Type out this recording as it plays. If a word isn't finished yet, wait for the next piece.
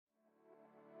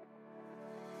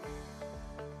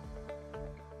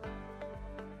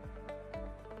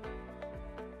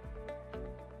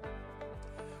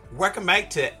Welcome back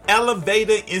to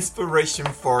Elevator Inspiration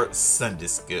for Sunday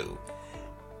School.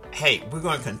 Hey, we're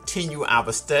going to continue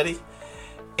our study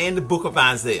in the book of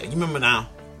Isaiah. You remember now,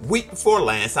 week before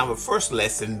last, our first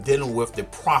lesson dealing with the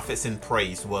prophets in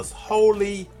praise was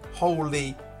holy,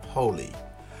 holy, holy,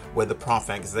 where the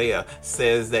prophet Isaiah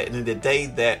says that in the day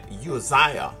that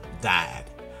Uzziah died,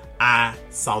 I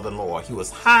saw the Lord. He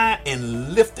was high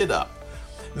and lifted up.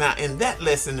 Now, in that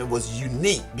lesson, it was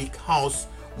unique because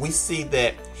we see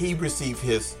that he received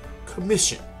his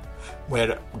commission,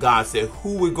 where God said,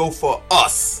 who would go for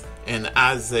us? And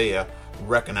Isaiah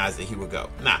recognized that he would go.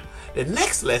 Now, the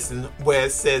next lesson where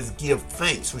it says give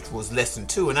thanks, which was lesson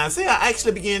 2, and Isaiah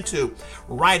actually began to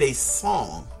write a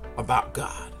song about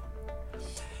God.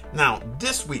 Now,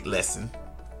 this week lesson,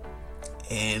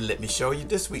 and let me show you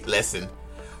this week lesson,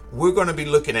 we're going to be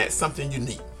looking at something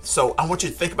unique. So I want you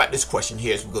to think about this question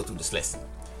here as we go through this lesson.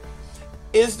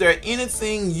 Is there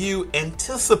anything you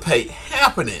anticipate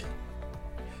happening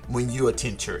when you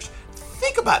attend church?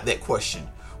 Think about that question.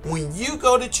 When you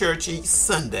go to church each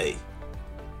Sunday,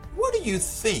 what do you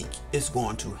think is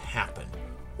going to happen?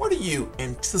 What are you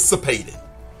anticipating?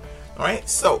 All right,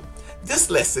 so this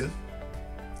lesson,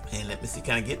 and let me see,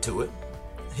 can I get to it?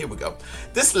 Here we go.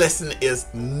 This lesson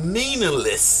is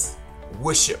Meaningless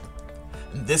Worship.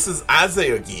 This is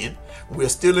Isaiah again. We're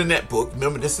still in that book.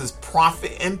 Remember, this is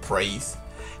Prophet and Praise.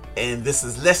 And this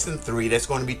is lesson 3 that's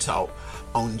going to be taught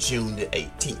on June the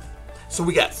 18th. So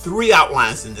we got 3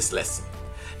 outlines in this lesson.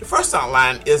 The first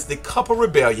outline is the cup of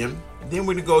rebellion. Then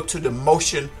we're going to go to the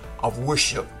motion of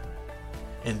worship.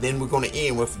 And then we're going to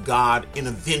end with God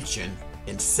intervention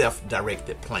and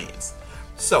self-directed plans.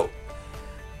 So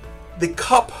the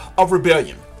cup of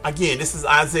rebellion. Again, this is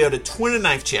Isaiah, the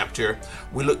 29th chapter.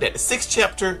 We looked at the 6th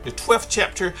chapter, the 12th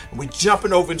chapter, and we're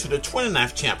jumping over into the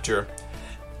 29th chapter.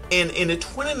 And in the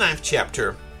 29th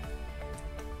chapter,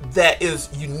 that is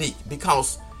unique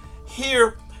because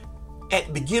here at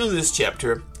the beginning of this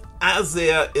chapter,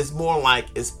 Isaiah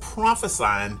is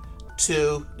prophesying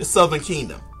to the southern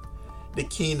kingdom, the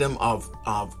kingdom of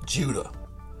Judah,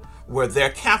 where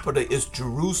their capital is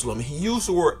Jerusalem. He used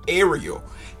the word Ariel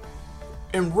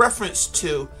in reference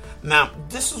to, now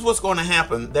this is what's going to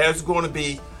happen. There's going to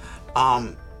be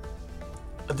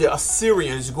the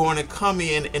Assyrians going to come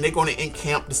in and they're going to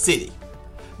encamp the city.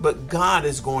 But God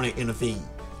is going to intervene.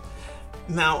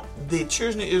 Now, the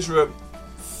children of Israel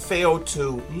failed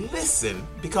to listen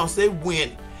because they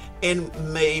went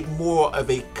and made more of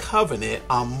a covenant,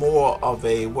 more of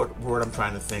a, what word I'm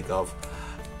trying to think of,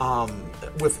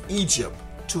 with Egypt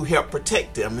to help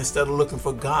protect them instead of looking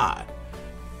for God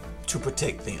to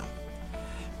protect them.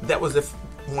 That was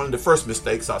one of the first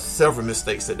mistakes, or several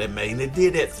mistakes that they made, and they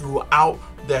did that throughout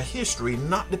their history,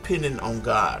 not depending on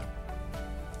God.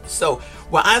 So,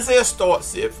 what Isaiah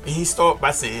starts with, and he starts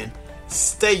by saying,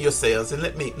 "Stay yourselves," and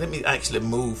let me actually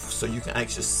move so you can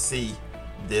actually see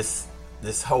this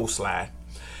whole slide.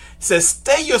 It says,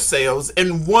 "Stay yourselves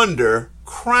and wonder,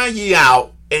 cry ye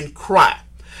out and cry."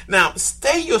 Now,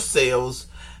 stay yourselves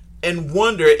and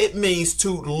wonder, it means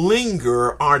to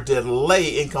linger or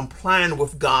delay in complying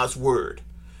with God's word.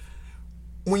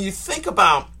 When you think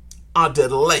about a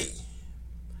delay,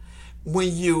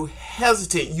 when you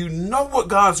hesitate, you know what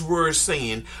God's word is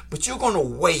saying, but you're going to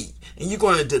wait and you're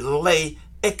going to delay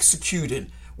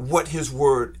executing what his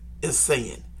word is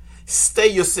saying. Stay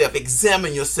yourself,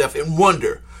 examine yourself and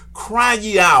wonder, cry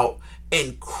ye out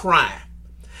and cry.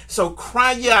 So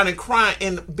cry ye out and cry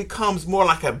and becomes more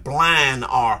like a blind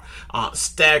or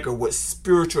stagger with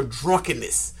spiritual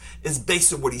drunkenness is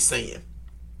basically what he's saying.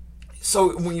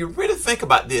 So when you really think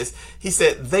about this, he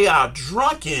said they are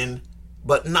drunken,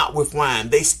 but not with wine.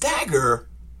 They stagger,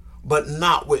 but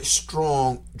not with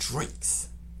strong drinks.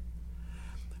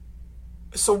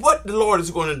 So what the Lord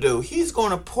is going to do, he's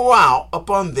going to pour out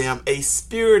upon them a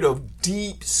spirit of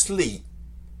deep sleep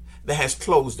that has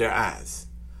closed their eyes.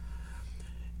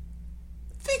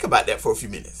 Think about that for a few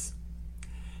minutes.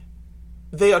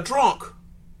 They are drunk,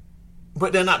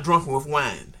 but they're not drunken with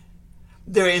wine.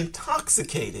 They're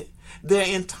intoxicated. They're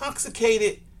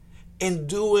intoxicated in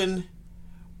doing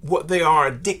what they are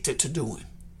addicted to doing.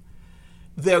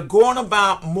 They're going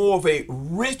about more of a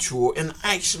ritual and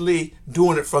actually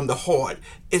doing it from the heart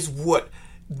is what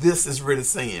this is really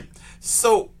saying.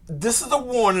 So this is a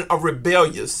warning of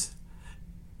rebellious.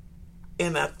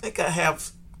 And I think I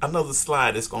have another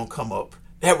slide that's going to come up.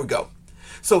 There we go.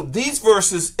 So these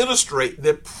verses illustrate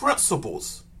the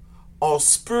principles of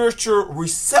spiritual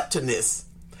receptiveness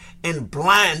and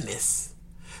blindness.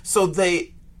 So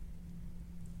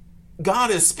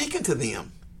God is speaking to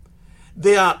them.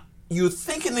 You're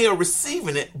thinking they are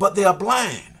receiving it, but they are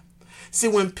blind. See,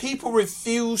 when people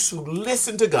refuse to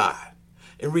listen to God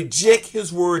and reject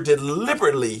his word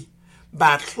deliberately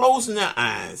by closing their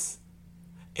eyes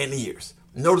and ears.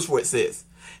 Notice what it says.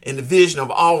 And the vision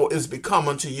of all is become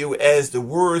unto you as the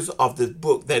words of the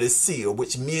book that is sealed,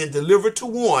 which men deliver to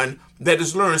one that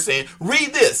is learned, saying,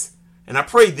 read this, and I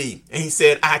pray thee. And he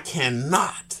said, I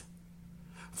cannot,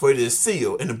 for it is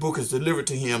sealed, and the book is delivered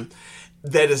to him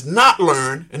that is not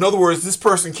learned. In other words, this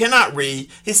person cannot read.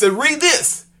 He said, read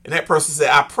this. And that person said,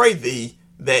 I pray thee,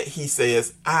 that he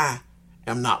says, I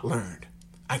am not learned.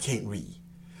 I can't read.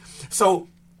 So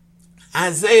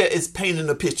Isaiah is painting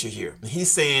a picture here.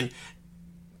 He's saying,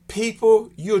 people,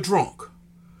 you're drunk,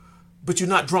 but you're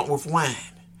not drunk with wine.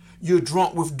 You're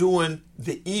drunk with doing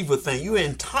the evil thing. You're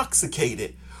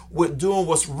intoxicated with doing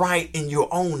what's right in your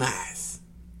own eyes.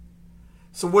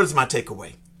 So what is my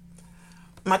takeaway?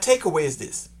 My takeaway is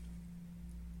this.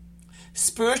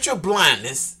 Spiritual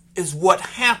blindness is what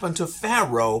happened to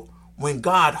Pharaoh when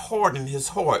God hardened his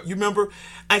heart. You remember,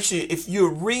 actually, if you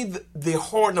read the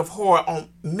hardening of heart on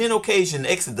many occasions,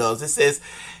 Exodus, it says,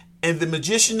 and the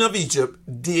magician of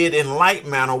Egypt did in like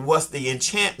manner was the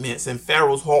enchantments, and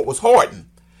Pharaoh's heart was hardened.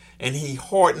 And he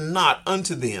hardened not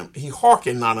unto them. He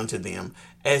hearkened not unto them,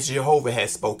 as Jehovah had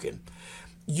spoken.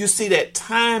 You see that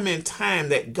time and time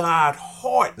that God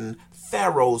hardened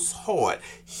Pharaoh's heart.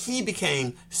 He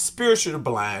became spiritually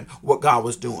blind what God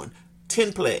was doing.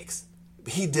 10 plagues.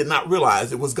 He did not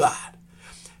realize it was God.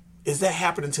 Is that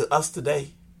happening to us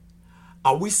today?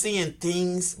 Are we seeing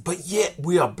things, but yet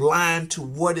we are blind to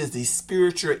what is the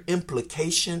spiritual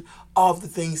implication of the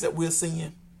things that we're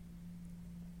seeing?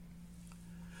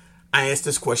 I asked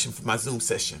this question for my Zoom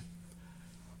session.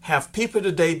 Have people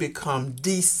today become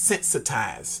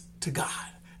desensitized to God?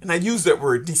 And I use that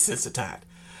word, desensitized.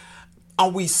 Are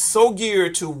we so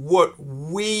geared to what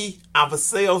we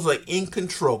ourselves are in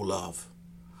control of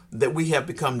that we have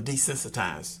become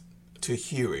desensitized to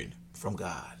hearing from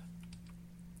God?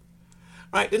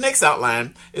 All right, the next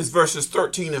outline is verses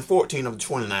 13 and 14 of the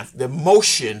 29th, the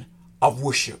motion of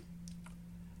worship.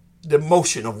 The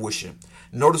motion of worship.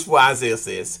 Notice what Isaiah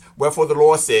says. Wherefore the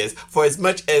Lord says, for as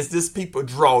much as this people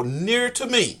draw near to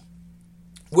me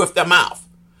with their mouth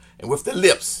and with their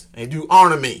lips and do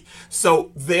honor me.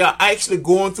 So they are actually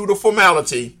going through the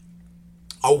formality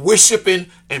of worshiping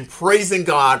and praising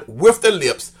God with their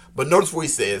lips. But notice what he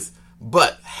says,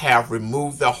 but have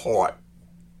removed their heart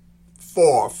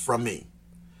far from me.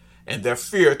 And their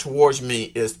fear towards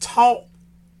me is taught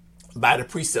by the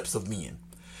precepts of men.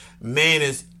 Man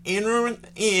is entering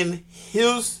in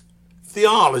his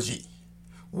theology,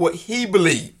 what he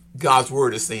believed God's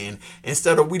word is saying,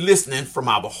 instead of we listening from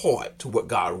our heart to what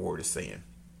God's word is saying.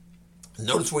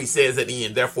 Notice what he says at the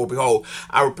end. Therefore, behold,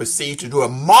 I will proceed to do a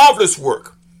marvelous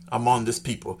work among this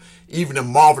people, even a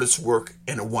marvelous work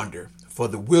and a wonder. For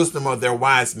the wisdom of their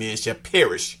wise men shall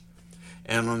perish,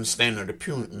 and understanding of the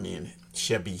prudent men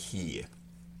shall be hid.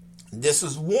 This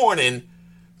is warning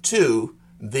to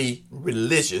the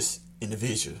religious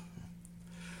individual.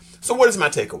 So what is my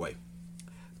takeaway?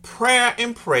 Prayer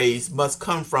and praise must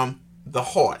come from the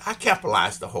heart. I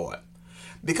capitalize the heart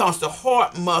because the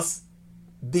heart must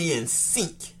be in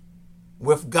sync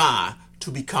with God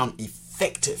to become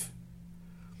effective.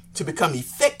 To become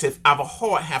effective, our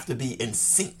heart have to be in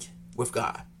sync with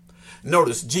God.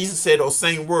 Notice Jesus said those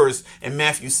same words in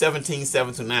Matthew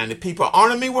 17:7-9. The people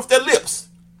honor me with their lips,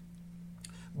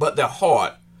 but their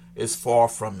heart is far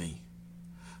from me.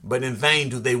 But in vain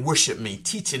do they worship me,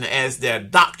 teaching as their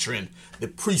doctrine the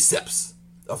precepts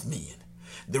of men.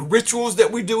 The rituals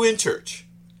that we do in church,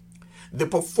 the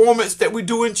performance that we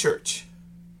do in church,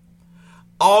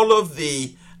 all of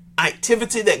the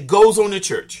activity that goes on in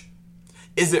church,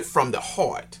 is it from the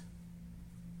heart?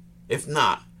 If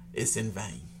not, it's in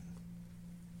vain.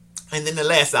 And then the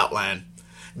last outline,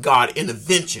 God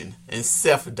intervention and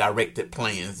self-directed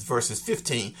plans, verses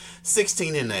 15,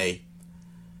 16 and 8.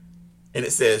 And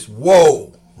it says,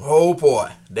 woe, oh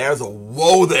boy, there's a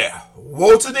woe there.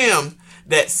 Woe to them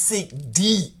that seek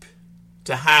deep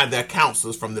to hide their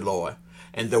counsels from the Lord,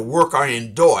 and their work are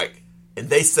in dark. And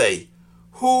they say,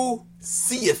 who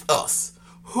seeth us?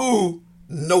 Who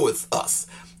knoweth us?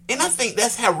 And I think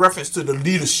that's have reference to the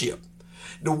leadership,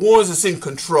 the ones that's in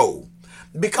control,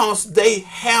 because they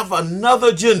have another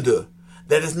agenda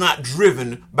that is not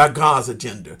driven by God's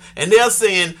agenda. And they're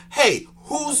saying, hey,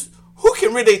 who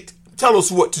can really tell us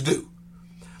what to do?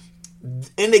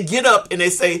 And they get up and they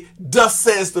say, thus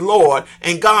says the Lord.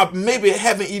 And God maybe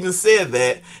haven't even said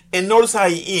that. And notice how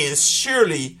he ends.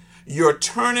 Surely your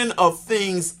turning of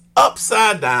things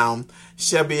upside down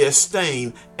shall be as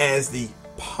stained as the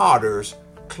potter's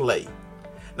clay.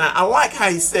 Now, I like how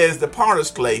he says the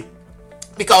potter's clay,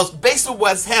 Because basically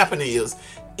what's happening is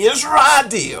Israel's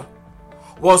idea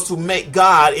was to make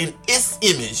God in its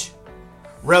image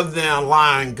rather than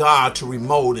allowing God to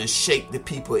remold and shape the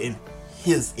people in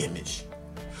his image.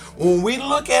 When we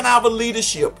look at our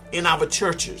leadership in our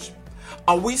churches,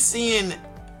 are we seeing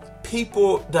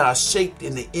people that are shaped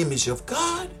in the image of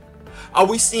God? Are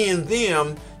we seeing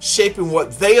them shaping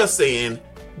what they are saying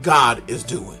God is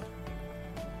doing?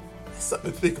 That's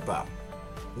something to think about.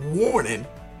 Warning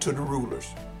to the rulers.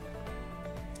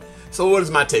 So what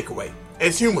is my takeaway?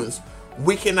 As humans,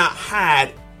 we cannot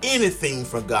hide anything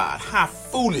from God. How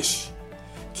foolish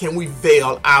can we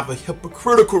veil our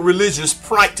hypocritical religious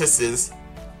practices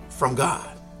from God?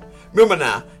 Remember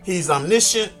now, he's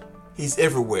omniscient, he's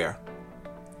everywhere.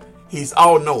 He's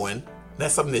all-knowing,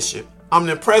 that's omniscient.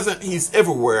 Omnipresent, he's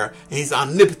everywhere. And he's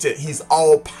omnipotent, he's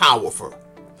all-powerful.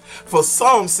 For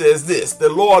Psalm says this, the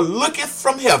Lord looketh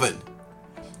from heaven,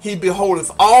 he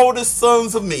beholdeth all the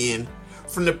sons of men.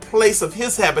 From the place of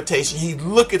his habitation, he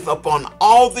looketh upon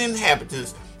all the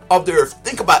inhabitants of the earth.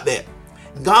 Think about that.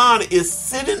 God is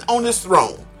sitting on his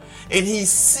throne and he's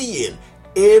seeing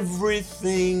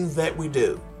everything that we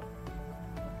do.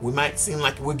 We might seem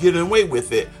like we're getting away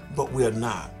with it, but we're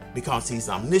not, because he's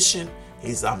omniscient,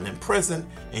 he's omnipresent,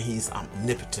 and he's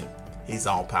omnipotent. He's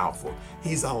all powerful.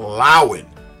 He's allowing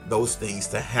those things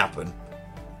to happen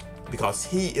because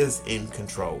he is in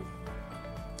control.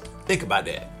 Think about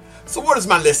that. So what is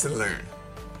my lesson learned?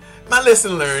 My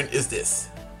lesson learned is this.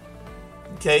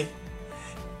 Okay?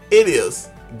 It is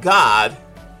God,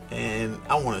 and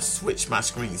I want to switch my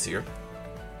screens here.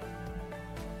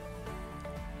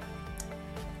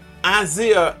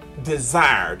 Isaiah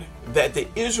desired that the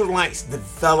Israelites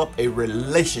develop a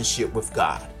relationship with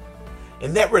God.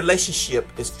 And that relationship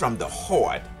is from the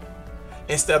heart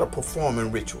instead of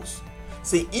performing rituals.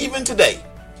 See, even today,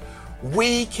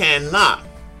 we cannot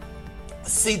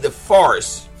see the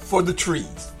forest for the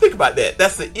trees. Think about that.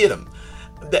 That's the idiom.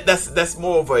 That's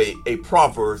more of a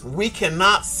proverb. We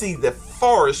cannot see the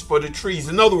forest for the trees.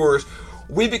 In other words,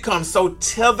 we become so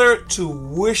tethered to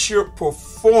worship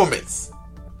performance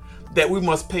that we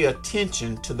must pay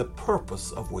attention to the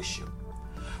purpose of worship.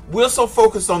 We're so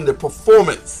focused on the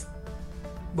performance,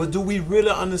 but do we really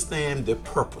understand the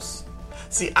purpose?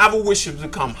 See, our worship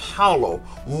becomes hollow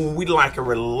when we lack a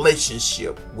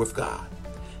relationship with God.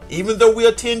 Even though we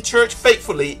attend church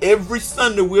faithfully, every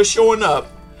Sunday we're showing up.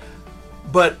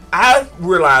 But I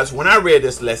realized when I read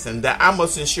this lesson that I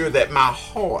must ensure that my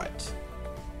heart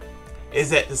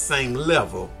is at the same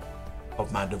level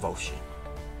of my devotion.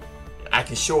 I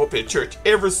can show up at church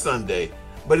every Sunday,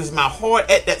 but is my heart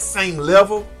at that same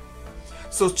level?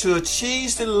 So to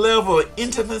achieve the level of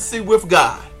intimacy with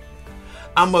God,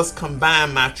 I must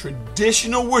combine my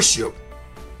traditional worship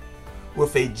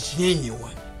with a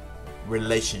genuine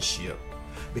relationship,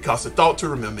 because the thought to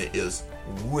remember is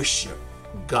worship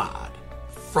God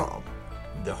from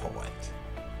the heart.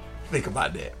 Think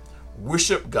about that.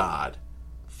 Worship God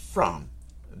from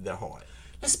the heart.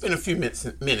 Let's spend a few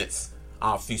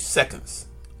a few seconds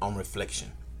on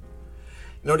reflection.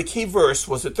 You know, the key verse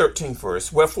was the 13th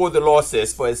verse. Wherefore the Lord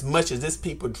says, for as much as this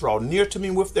people draw near to me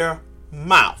with their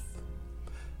mouth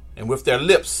and with their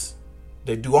lips,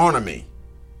 they do honor me,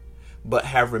 but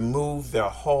have removed their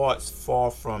hearts far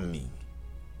from me.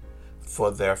 For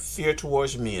their fear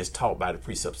towards me is taught by the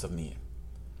precepts of men.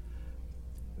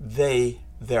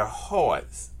 Their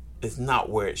hearts is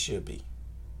not where it should be.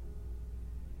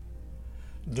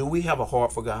 Do we have a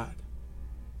heart for God?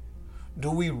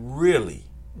 Do we really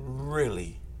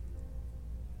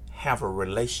have a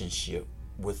relationship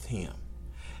with him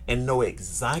and know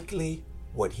exactly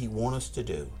what he wants us to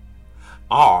do?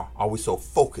 Or are we so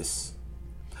focused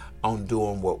on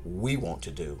doing what we want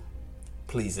to do,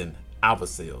 pleasing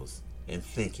ourselves and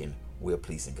thinking we're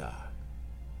pleasing God?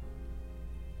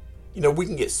 You know, we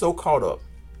can get so caught up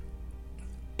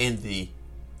in the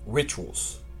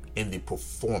rituals, in the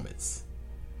performance.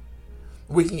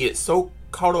 We can get so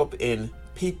caught up in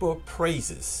people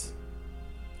praises,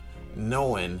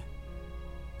 knowing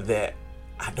that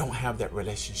I don't have that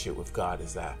relationship with God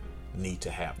as I need to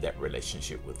have that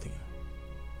relationship with him.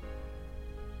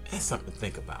 That's something to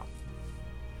think about.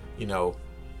 You know,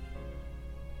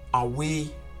 are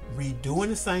we redoing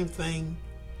the same thing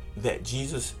that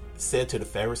Jesus said to the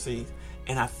Pharisees?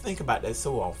 And I think about that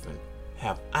so often.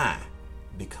 Have I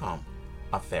become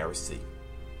a Pharisee?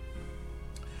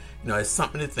 You know, it's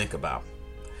something to think about.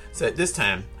 So at this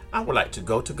time, I would like to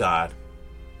go to God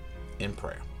in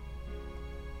prayer.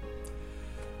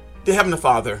 Dear Heavenly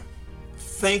Father,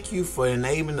 thank you for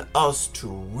enabling us to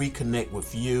reconnect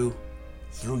with you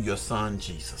through your Son,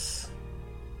 Jesus.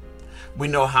 We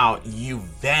know how you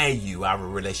value our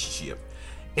relationship,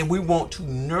 and we want to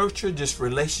nurture this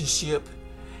relationship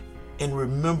and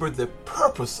remember the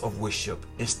purpose of worship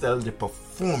instead of the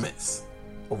performance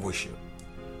of worship.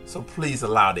 So please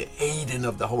allow the aiding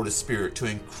of the Holy Spirit to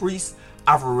increase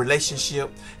our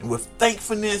relationship. And with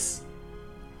thankfulness,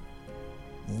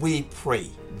 we pray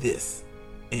this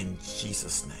in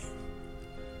Jesus' name.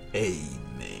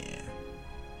 Amen.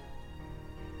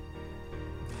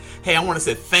 Hey, I want to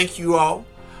say thank you all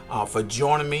for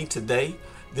joining me today.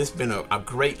 This has been a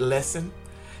great lesson.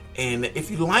 And if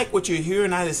you like what you're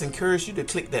hearing, I just encourage you to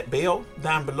click that bell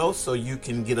down below so you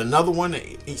can get another one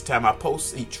each time I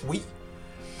post each week.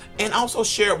 And also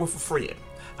share it with a friend.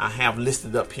 I have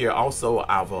listed up here also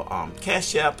our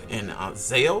Cash App and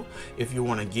Zelle if you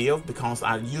want to give, because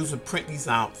I usually print these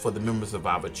out for the members of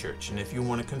our church. And if you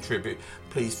want to contribute,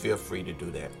 please feel free to do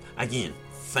that. Again,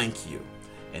 thank you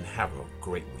and have a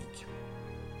great week.